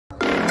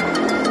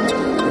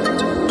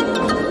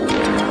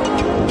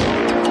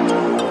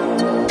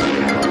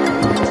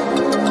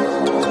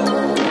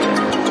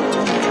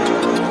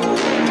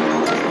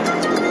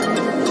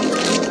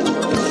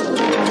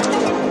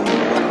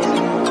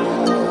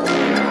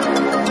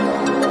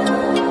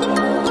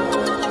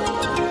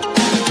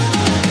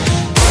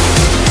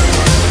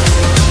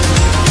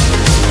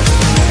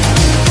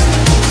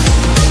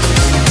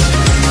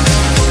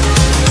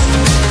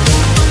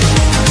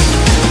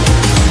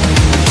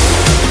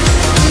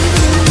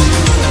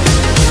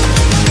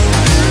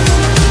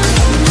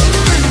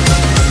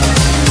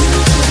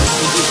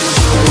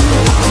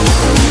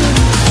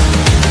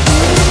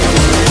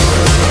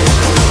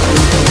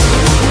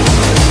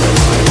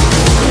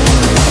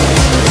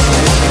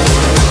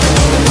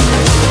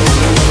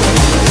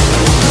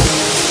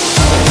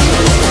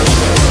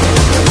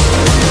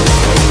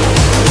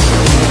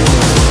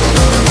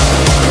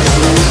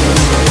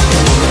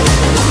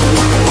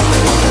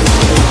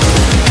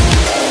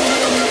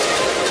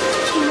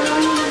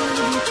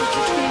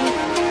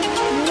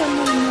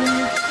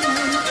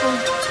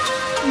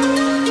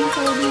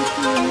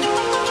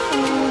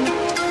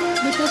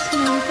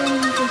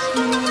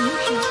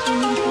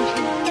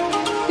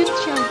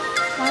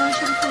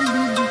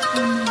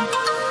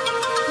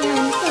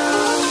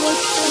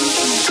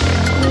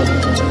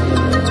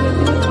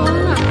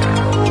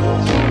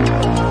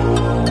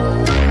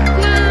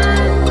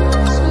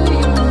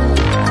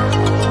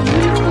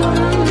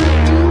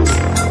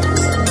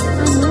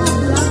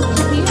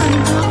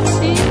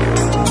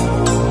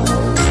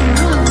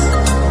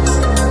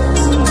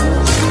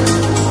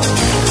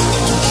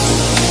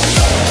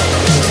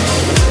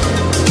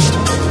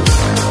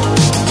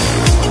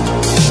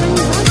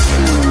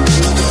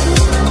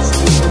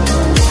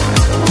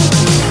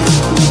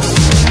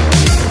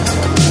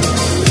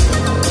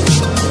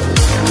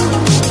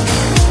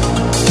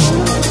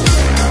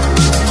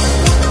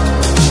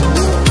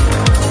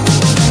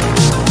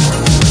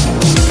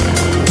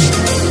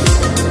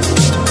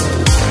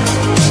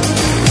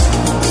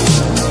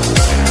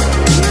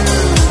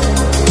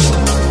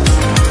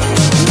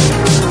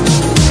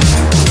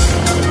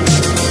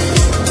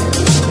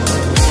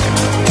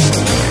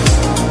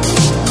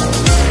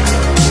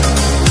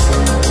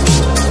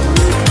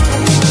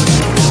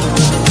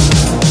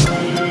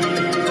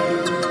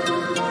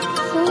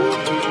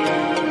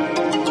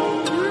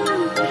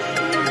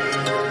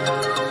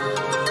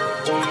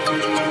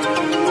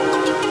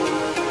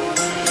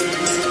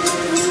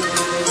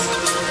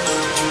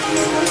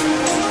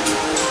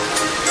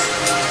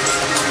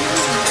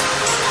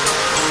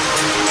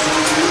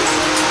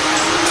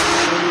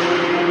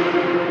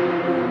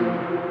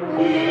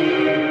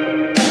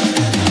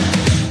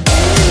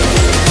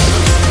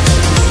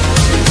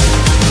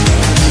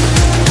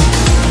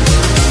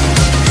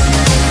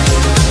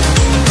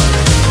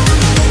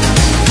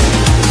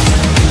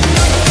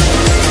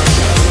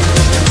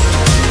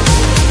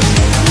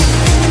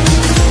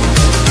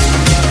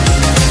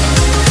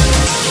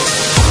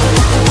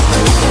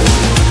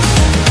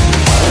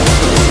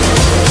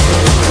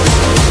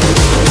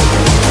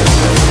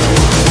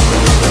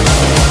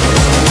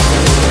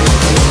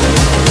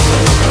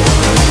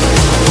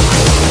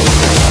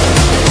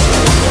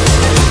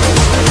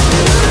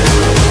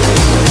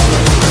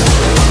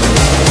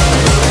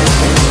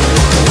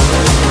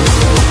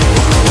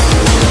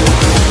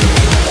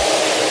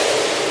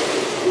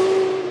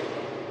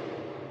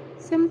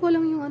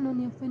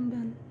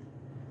pendant.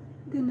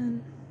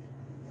 Ganon.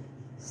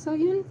 So,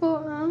 yun po,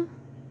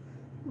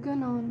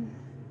 ganon.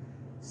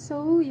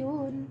 So,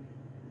 yun.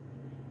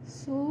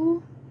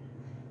 So,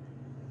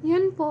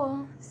 yan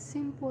po,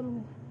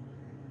 simple.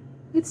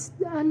 It's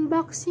the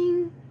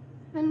unboxing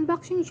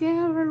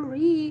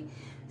jewelry.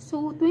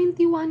 So,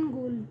 21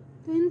 gold.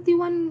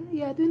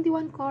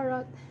 21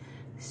 karat.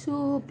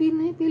 So,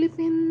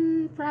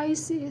 Philippine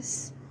price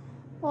is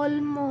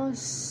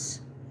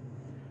almost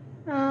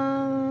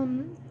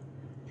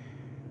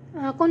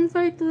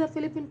compared to the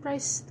Philippine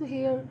price to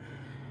here,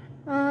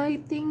 I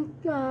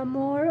think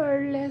more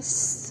or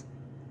less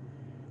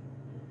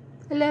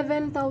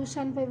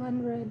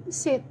 11,500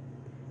 set.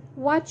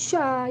 Watch,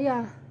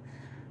 ring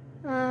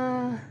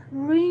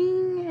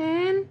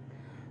and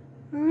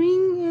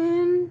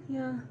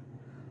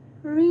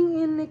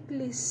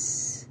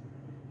necklace.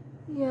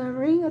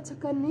 Ring at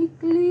saka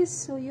necklace.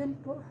 So, yun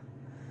po.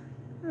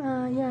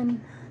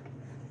 Yan.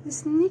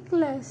 This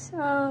necklace.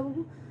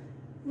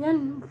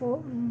 Yan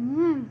po.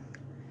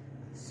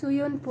 So,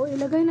 yun po.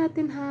 Ilagay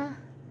natin, ha.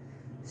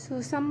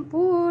 So,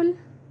 sampulin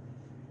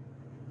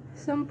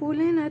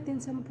natin.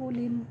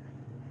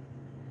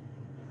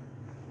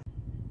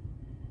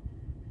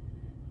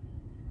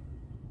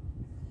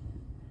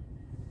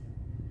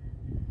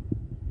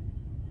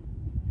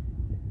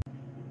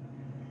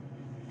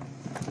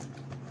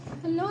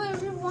 Hello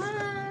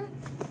everyone!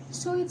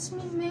 So it's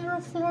me, Mero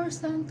Flor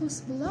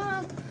Santos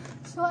Vlog.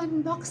 So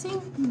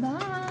unboxing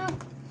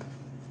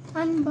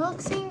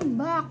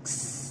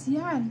box.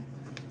 Yan.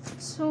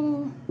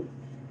 So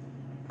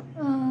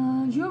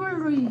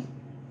jewelry.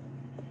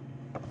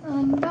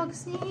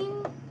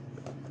 Unboxing.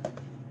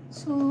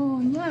 So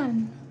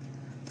yan.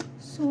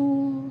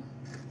 So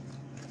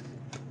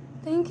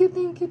thank you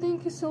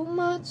so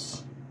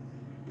much.